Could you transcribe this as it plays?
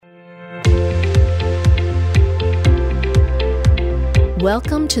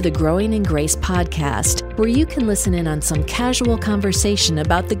Welcome to the Growing in Grace podcast, where you can listen in on some casual conversation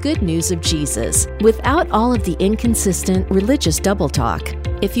about the good news of Jesus without all of the inconsistent religious double talk.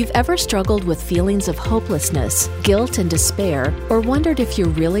 If you've ever struggled with feelings of hopelessness, guilt, and despair, or wondered if you're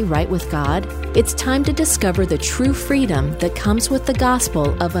really right with God, it's time to discover the true freedom that comes with the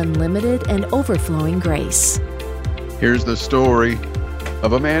gospel of unlimited and overflowing grace. Here's the story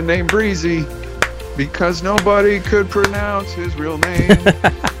of a man named Breezy, because nobody could pronounce his real name.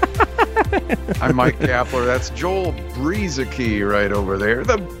 I'm Mike Kapler. That's Joel Breezicky right over there,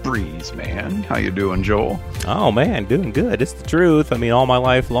 the Breeze Man. How you doing, Joel? Oh, man, doing good. It's the truth. I mean, all my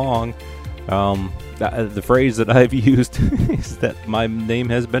life long, the phrase that I've used is that my name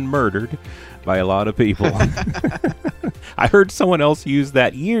has been murdered by a lot of people. I heard someone else use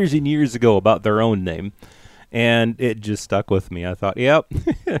that years and years ago about their own name, and it just stuck with me. I thought, yep.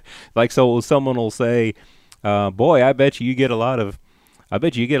 Like, so someone will say, boy, I bet you get a lot of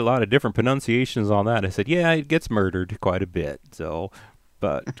different pronunciations on that. I said, yeah, it gets murdered quite a bit. So,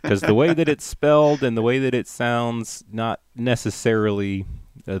 but because the way that it's spelled and the way that it sounds, not necessarily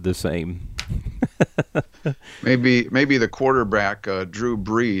the same. Maybe the quarterback, Drew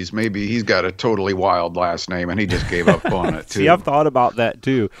Brees, maybe he's got a totally wild last name and he just gave up on it too. See, I've thought about that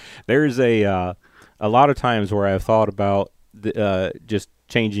too. There's a lot of times where I've thought about just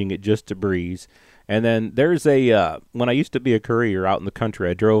changing it just to Breeze. And then there's when I used to be a courier out in the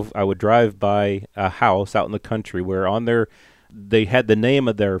country, I would drive by a house out in the country where on they had the name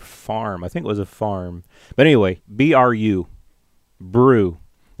of their farm. I think it was a farm. But anyway, B-R-U, Brew.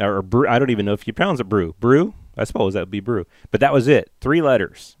 Or Brew, I don't even know if you pronounce it Brew. Brew? I suppose that would be Brew. But that was it. 3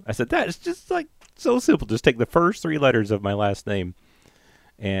 letters. I said, that is just like so simple. Just take the first 3 letters of my last name,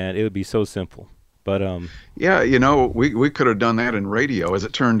 and it would be so simple. But yeah, we could have done that in radio. As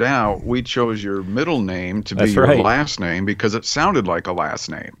it turned out, we chose your middle name to be That's your right. last name because it sounded like a last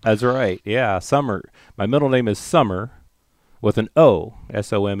name. That's right. Yeah, Summer. My middle name is Summer with an O,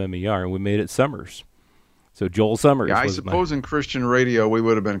 S-O-M-M-E-R, and we made it Summers. So Joel Summers. Yeah, I suppose in Christian radio we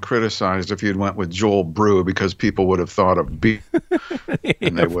would have been criticized if you'd went with Joel Brew because people would have thought of B,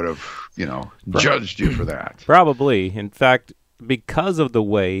 and they would have, judged you for that. Probably. In fact, because of the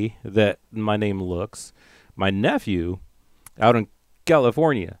way that my name looks, my nephew out in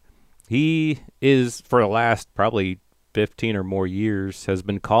California, he is, for the last probably 15 or more years, has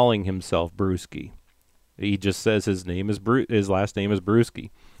been calling himself Brewski. He just says his last name is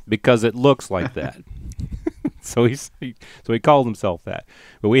Brewski because it looks like that. So he called himself that.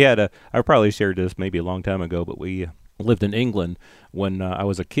 But we had I probably shared this maybe a long time ago, but we lived in England when I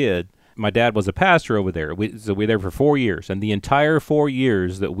was a kid. My dad was a pastor over there. So we were there for 4 years. And the entire 4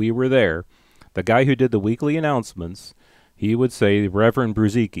 years that we were there, the guy who did the weekly announcements, he would say Reverend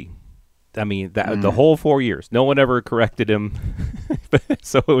Bruzicki. I mean, the whole 4 years. No one ever corrected him.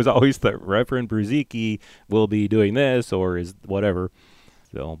 So it was always the Reverend Bruzicki will be doing this or is whatever.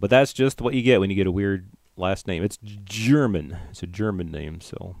 So, but that's just what you get when you get a weird last name. It's German. It's a German name.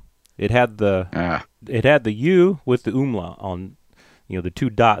 So it had the U with the umlaut on, the 2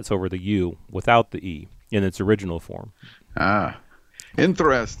 dots over the U without the E in its original form.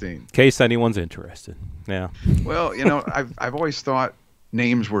 Interesting. In case anyone's interested. Yeah. Well, I've always thought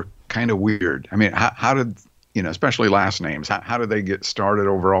names were kind of weird. I mean, how did, especially last names, how did they get started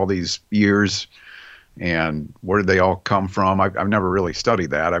over all these years? And where did they all come from? I've never really studied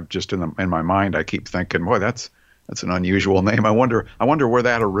that. I've just in my mind, I keep thinking, boy, that's an unusual name. I wonder where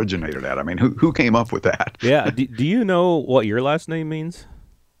that originated at. I mean, who came up with that? Yeah. Do you know what your last name means,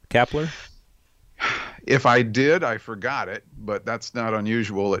 Kapler? If I did, I forgot it, but that's not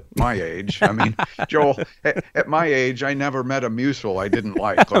unusual at my age. I mean, Joel, at my age, I never met a mussel I didn't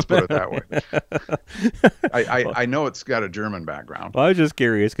like. Let's put it that way. I know it's got a German background. Well, I was just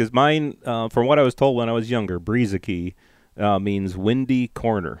curious because mine, from what I was told when I was younger, Breezicky means windy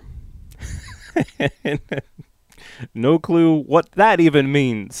corner. No clue what that even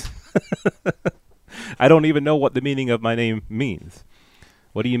means. I don't even know what the meaning of my name means.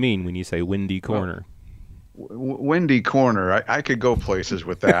 What do you mean when you say windy corner? Windy corner. I could go places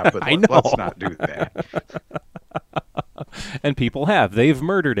with that, but let's not do that. And people have. They've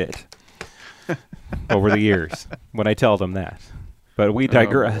murdered it over the years when I tell them that. But we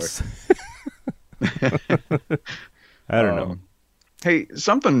digress. I don't know. Hey,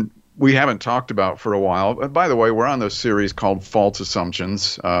 something we haven't talked about for a while. By the way, we're on this series called False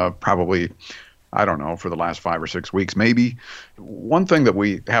Assumptions. Probably, I don't know, for the last 5 or 6 weeks, maybe. One thing that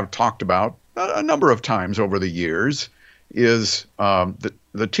we have talked about a number of times over the years is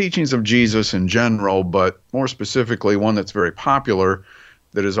the teachings of Jesus in general, but more specifically one that's very popular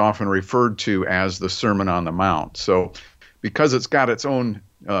that is often referred to as the Sermon on the Mount. So because it's got its own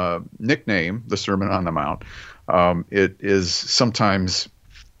nickname, the Sermon on the Mount, it is sometimes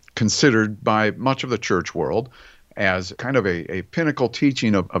considered by much of the church world as kind of a pinnacle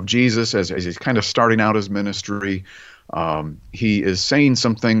teaching of Jesus as he's kind of starting out his ministry. He is saying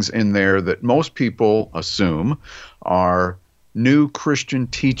some things in there that most people assume are new Christian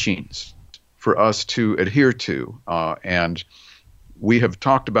teachings for us to adhere to. And we have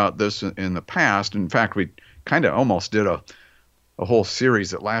talked about this in the past. In fact, we kind of almost did a whole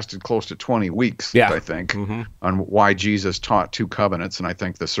series that lasted close to 20 weeks, I think, on why Jesus taught two covenants. And I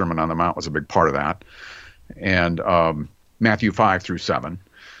think the Sermon on the Mount was a big part of that. And Matthew 5 through 7,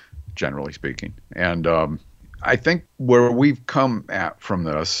 generally speaking. And I think where we've come at from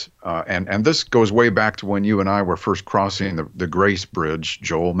this, and this goes way back to when you and I were first crossing the Grace Bridge,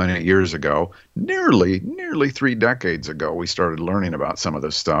 Joel, many years ago, nearly 3 decades ago, we started learning about some of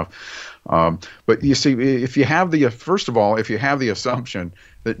this stuff. But you see, if you have the assumption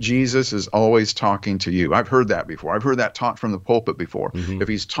that Jesus is always talking to you, I've heard that before. I've heard that taught from the pulpit before. If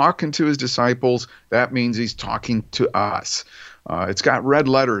he's talking to his disciples, that means he's talking to us. It's got red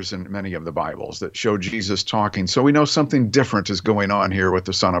letters in many of the Bibles that show Jesus talking. So we know something different is going on here with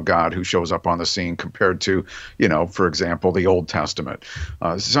the Son of God who shows up on the scene compared to, for example, the Old Testament.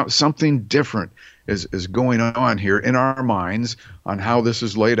 Something different is going on here in our minds on how this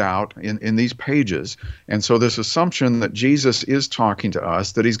is laid out in these pages. And so this assumption that Jesus is talking to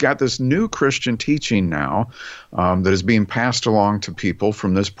us, that he's got this new Christian teaching now that is being passed along to people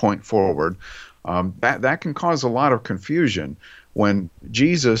from this point forward, that can cause a lot of confusion when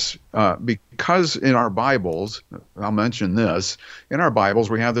Jesus, because in our Bibles, I'll mention this, in our Bibles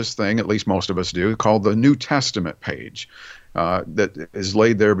we have this thing, at least most of us do, called the New Testament page that is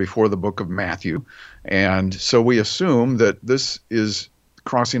laid there before the book of Matthew. And so we assume that this is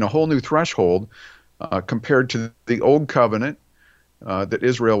crossing a whole new threshold compared to the Old Covenant that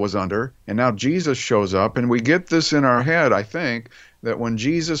Israel was under. And now Jesus shows up, and we get this in our head, I think, that when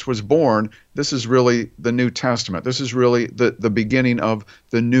Jesus was born, this is really the New Testament. This is really the beginning of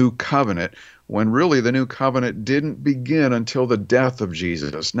the New Covenant, when really the New Covenant didn't begin until the death of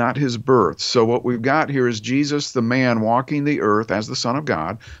Jesus, not his birth. So what we've got here is Jesus, the man, walking the earth as the Son of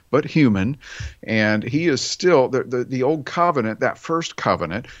God, but human, and he is still, the Old Covenant, that first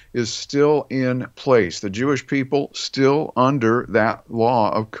covenant, is still in place. The Jewish people still under that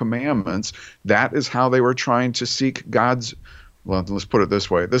law of commandments. That is how they were trying to seek God's. Well, let's put it this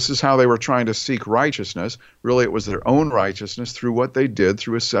way. This is how they were trying to seek righteousness. Really, it was their own righteousness through what they did,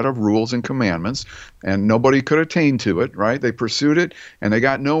 through a set of rules and commandments, and nobody could attain to it, right? They pursued it, and they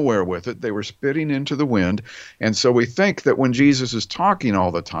got nowhere with it. They were spitting into the wind. And so we think that when Jesus is talking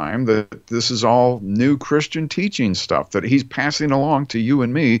all the time, that this is all new Christian teaching stuff that he's passing along to you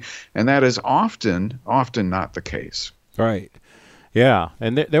and me, and that is often not the case. Right. Yeah,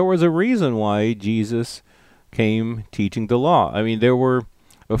 and there was a reason why Jesus came teaching the law. I mean,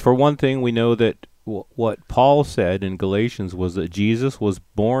 for one thing, we know that what Paul said in Galatians was that Jesus was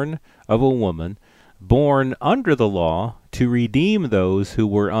born of a woman, born under the law to redeem those who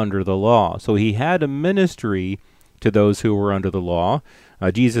were under the law. So he had a ministry to those who were under the law.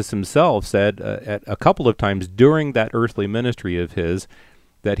 Jesus himself said at a couple of times during that earthly ministry of his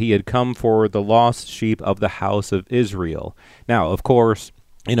that he had come for the lost sheep of the house of Israel. Now, of course,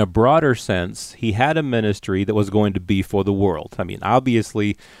 in a broader sense, he had a ministry that was going to be for the world. I mean,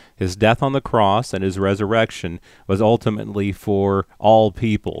 obviously, his death on the cross and his resurrection was ultimately for all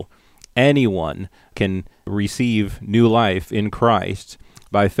people. Anyone can receive new life in Christ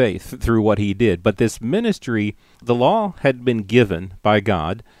by faith through what he did. But this ministry, the law had been given by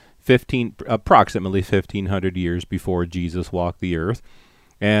God approximately 1,500 years before Jesus walked the earth.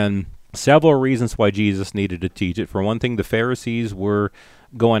 And several reasons why Jesus needed to teach it. For one thing, the Pharisees were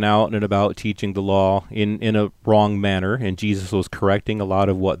going out and about teaching the law in a wrong manner, and Jesus was correcting a lot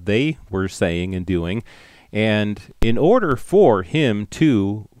of what they were saying and doing. And in order for him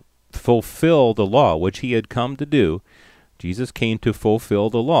to fulfill the law, which he had come to do, Jesus came to fulfill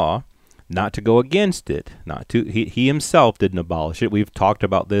the law, not to go against it. He himself didn't abolish it. We've talked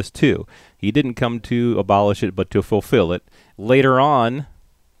about this too. He didn't come to abolish it, but to fulfill it. Later on,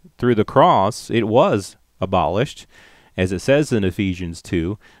 through the cross, it was abolished, as it says in Ephesians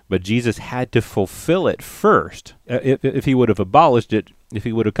 2, but Jesus had to fulfill it first. If he would have abolished it, if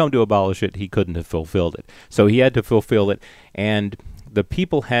he would have come to abolish it, he couldn't have fulfilled it. So he had to fulfill it, and the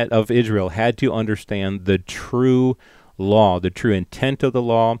people of Israel had to understand the true law, the true intent of the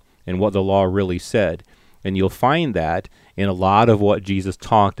law, and what the law really said. And you'll find that in a lot of what Jesus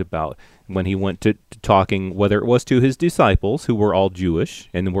talked about when he went to talking, whether it was to his disciples, who were all Jewish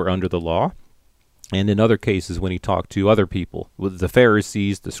and were under the law, And in other cases, when he talked to other people, with the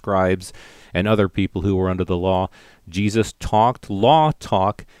Pharisees, the scribes, and other people who were under the law, Jesus talked law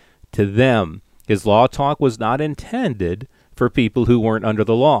talk to them. His law talk was not intended for people who weren't under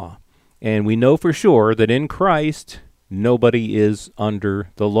the law. And we know for sure that in Christ, nobody is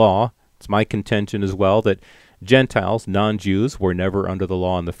under the law. It's my contention as well that Gentiles, non-Jews, were never under the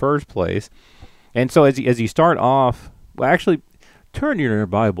law in the first place. And so as you start off, well, actually, turn your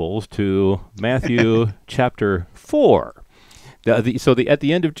Bibles to Matthew chapter 4. At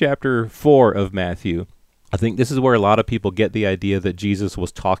the end of chapter 4 of Matthew, I think this is where a lot of people get the idea that Jesus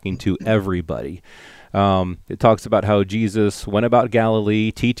was talking to everybody. It talks about how Jesus went about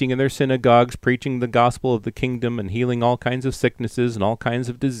Galilee, teaching in their synagogues, preaching the gospel of the kingdom, and healing all kinds of sicknesses and all kinds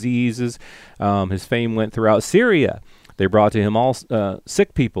of diseases. His fame went throughout Syria. They brought to him all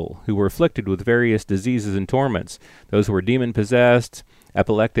sick people who were afflicted with various diseases and torments, those who were demon-possessed,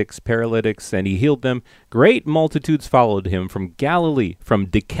 epileptics, paralytics, and he healed them. Great multitudes followed him from Galilee, from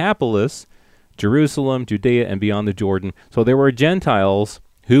Decapolis, Jerusalem, Judea, and beyond the Jordan. So there were Gentiles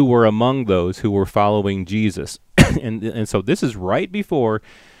who were among those who were following Jesus. and so this is right before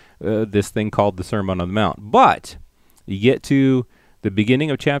this thing called the Sermon on the Mount. But you get to the beginning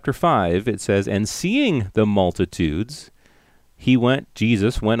of chapter 5, it says, and seeing the multitudes,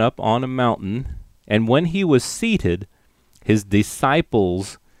 Jesus went up on a mountain, and when he was seated, his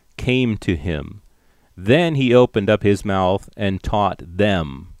disciples came to him. Then he opened up his mouth and taught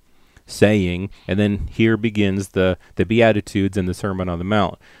them, saying, and then here begins the Beatitudes and the Sermon on the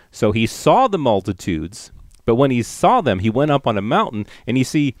Mount. So he saw the multitudes, but when he saw them, he went up on a mountain, and you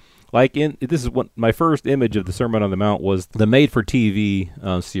see, this is what my first image of the Sermon on the Mount was the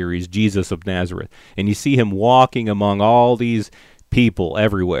made-for-TV series, Jesus of Nazareth. And you see him walking among all these people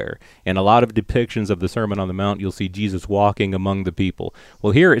everywhere. And a lot of depictions of the Sermon on the Mount, you'll see Jesus walking among the people.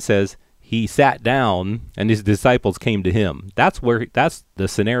 Well, here it says he sat down and his disciples came to him. That's the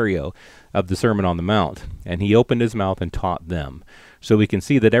scenario of the Sermon on the Mount. And he opened his mouth and taught them. So we can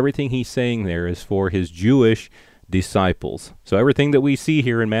see that everything he's saying there is for his Jewish disciples. So everything that we see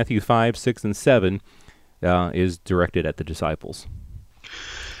here in Matthew 5, 6, and 7 is directed at the disciples.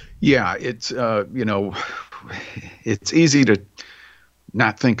 Yeah, it's it's easy to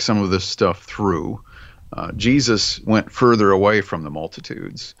not think some of this stuff through. Jesus went further away from the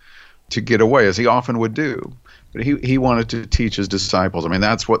multitudes to get away, as he often would do. But he wanted to teach his disciples. I mean,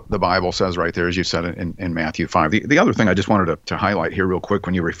 that's what the Bible says right there, as you said in Matthew 5. The other thing I just wanted to highlight here real quick,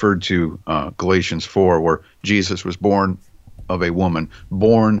 when you referred to Galatians 4, where Jesus was born of a woman,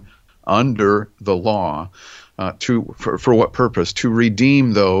 born under the law, for what purpose? To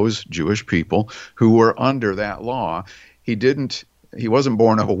redeem those Jewish people who were under that law. He wasn't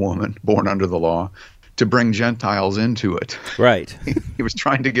born of a woman, born under the law, to bring Gentiles into it. Right. He was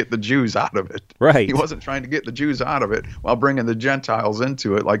trying to get the Jews out of it. Right. He wasn't trying to get the Jews out of it while bringing the Gentiles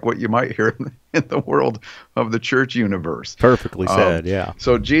into it, like what you might hear in the world of the church universe. Perfectly said, yeah.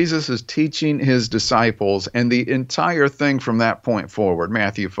 So Jesus is teaching his disciples, and the entire thing from that point forward,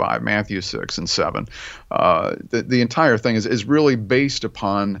 Matthew 5, Matthew 6, and 7, the entire thing is really based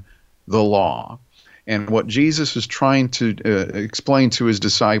upon the law. And what Jesus is trying to explain to his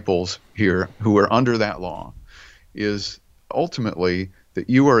disciples here, who are under that law, is ultimately that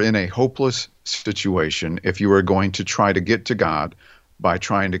you are in a hopeless situation if you are going to try to get to God by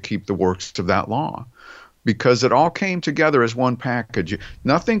trying to keep the works of that law. Because it all came together as one package.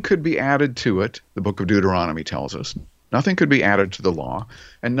 Nothing could be added to it, the book of Deuteronomy tells us. Nothing could be added to the law,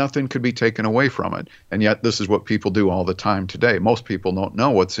 and nothing could be taken away from it. And yet this is what people do all the time today. Most people don't know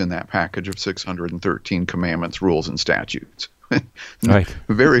what's in that package of 613 commandments, rules, and statutes. Right.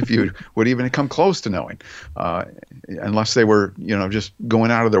 Very few would even come close to knowing, unless they were, just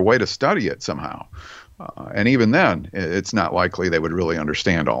going out of their way to study it somehow. And even then, it's not likely they would really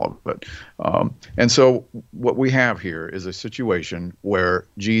understand all of it. And so what we have here is a situation where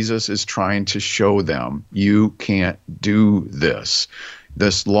Jesus is trying to show them, you can't do this.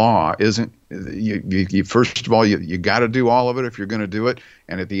 This law isn't, you first of all, you got to do all of it if you're going to do it.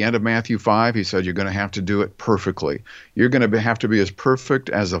 And at the end of Matthew 5, he said, you're going to have to do it perfectly. You're going to have to be as perfect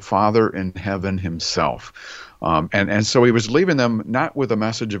as the Father in heaven himself. And so he was leaving them not with a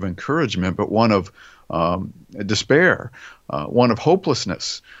message of encouragement, but one of despair, one of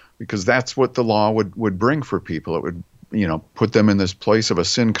hopelessness, because that's what the law would bring for people. It would, put them in this place of a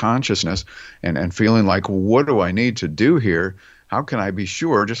sin consciousness and feeling like, what do I need to do here? How can I be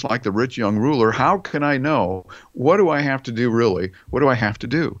sure? Just like the rich young ruler, how can I know? What do I have to do really? What do I have to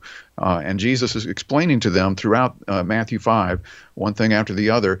do? And Jesus is explaining to them throughout Matthew 5, one thing after the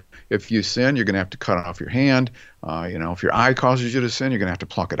other. If you sin, you're going to have to cut off your hand. If your eye causes you to sin, you're going to have to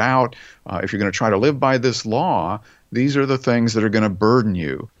pluck it out. If you're going to try to live by this law, these are the things that are going to burden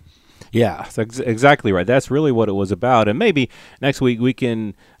you. Yeah, that's exactly right. That's really what it was about. And maybe next week we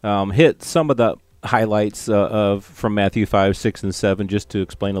can hit some of the highlights from Matthew 5, 6, and 7, just to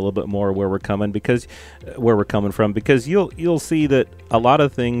explain a little bit more where we're coming from. Because you'll see that a lot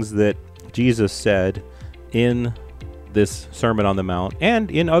of things that Jesus said in this Sermon on the Mount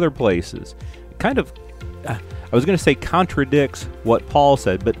and in other places kind of, I was going to say contradicts what Paul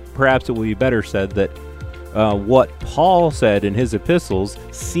said, but perhaps it would be better said that what Paul said in his epistles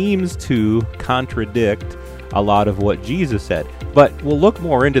seems to contradict a lot of what Jesus said. But we'll look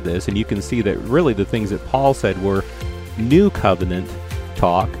more into this, and you can see that really the things that Paul said were new covenant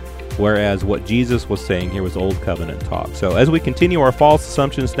talk, whereas what Jesus was saying here was old covenant talk. So as we continue our false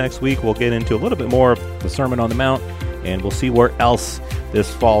assumptions next week, we'll get into a little bit more of the Sermon on the Mount, and we'll see where else this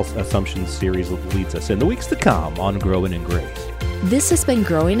false assumptions series leads us in the weeks to come on Growing in Grace. This has been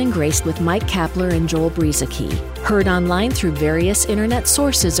Growing in Grace with Mike Kapler and Joel Brieseke, heard online through various internet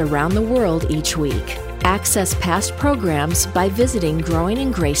sources around the world each week. Access past programs by visiting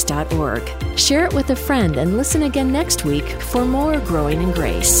growingingrace.org. Share it with a friend and listen again next week for more Growing in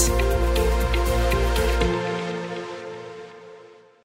Grace.